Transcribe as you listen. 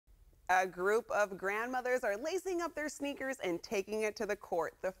A group of grandmothers are lacing up their sneakers and taking it to the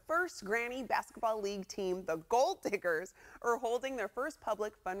court. The first Granny Basketball League team, the Gold Diggers, are holding their first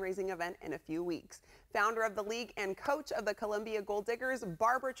public fundraising event in a few weeks. Founder of the league and coach of the Columbia Gold Diggers,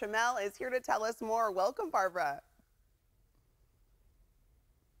 Barbara Trammell, is here to tell us more. Welcome, Barbara.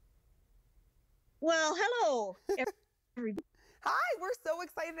 Well, hello, everybody. Hi, we're so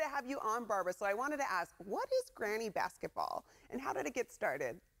excited to have you on, Barbara. So I wanted to ask, what is Granny Basketball and how did it get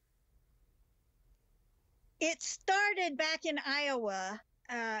started? It started back in Iowa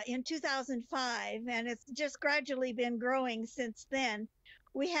in 2005, and it's just gradually been growing since then.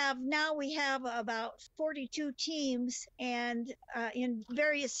 We have about 42 teams, and in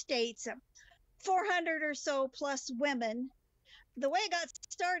various states, 400 or so plus women. The way it got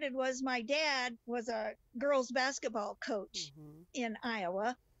started was my dad was a girls basketball coach in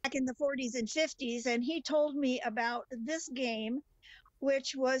Iowa back in the 40s and 50s, and he told me about this game,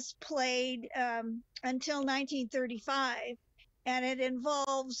 which was played until 1935, and it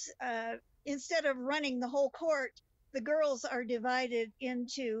involves, instead of running the whole court, the girls are divided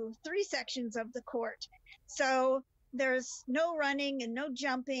into 3 sections of the court. So there's no running and no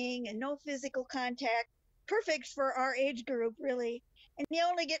jumping and no physical contact. Perfect for our age group, really. And you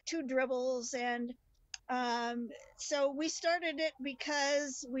only get 2 dribbles. And so we started it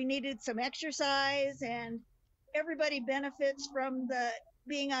because we needed some exercise, and everybody benefits from the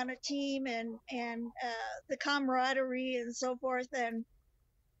being on a team and the camaraderie and so forth. And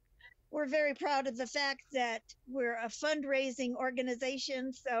we're very proud of the fact that we're a fundraising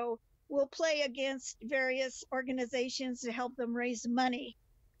organization, so we'll play against various organizations to help them raise money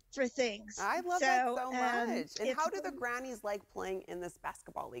for things. I love that so much. And how do the grannies like playing in this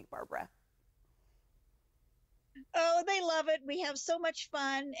basketball league, Barbara? Oh, they love it. We have so much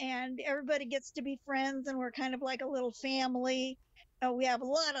fun, and everybody gets to be friends, and we're kind of like a little family. We have a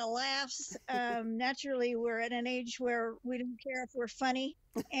lot of laughs. Naturally, we're at an age where we don't care if we're funny,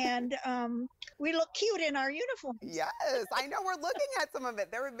 and we look cute in our uniforms. Yes, I know. We're looking at some of it.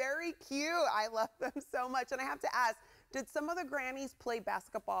 They're very cute. I love them so much. And I have to ask, did some of the grannies play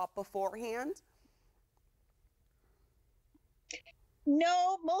basketball beforehand?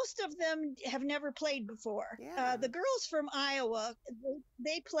 No, most of them have never played before. Yeah. The girls from Iowa,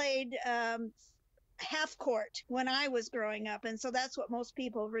 they played half court when I was growing up, and so that's what most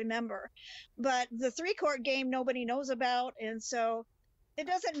people remember. But the 3-court game nobody knows about, and so it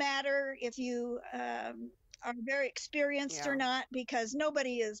doesn't matter if you are very experienced or not, because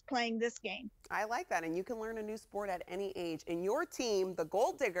nobody is playing this game. I like that, and you can learn a new sport at any age. And your team, the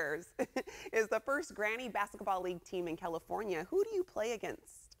Gold Diggers, is the first Granny Basketball League team in California. Who do you play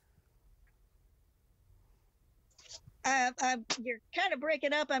against? You're kind of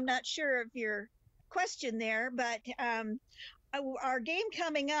breaking up. I'm not sure of your question there, but our game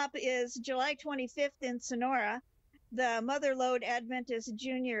coming up is July 25th in Sonora. The Mother Lode Adventist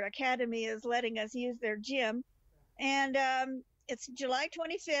Junior Academy is letting us use their gym, and it's July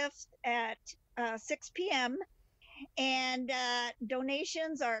 25th at 6 p.m. and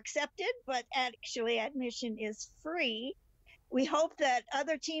donations are accepted, but actually admission is free. We hope that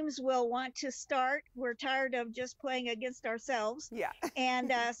other teams will want to start. We're tired of just playing against ourselves. Yeah. And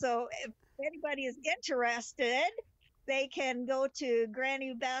so if anybody is interested, they can go to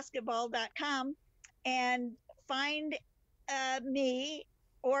grannybasketball.com and find me,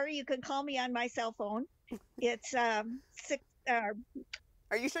 or you can call me on my cell phone. It's Are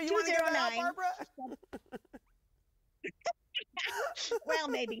you sure you want to give that out, Barbara? Well,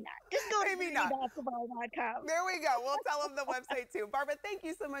 maybe not. Just go to grannybasketball.com. There we go. We'll tell them the website too. Barbara, thank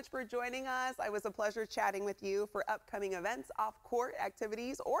you so much for joining us. It was a pleasure chatting with you. For upcoming events, off-court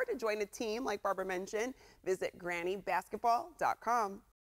activities, or to join a team like Barbara mentioned, visit grannybasketball.com.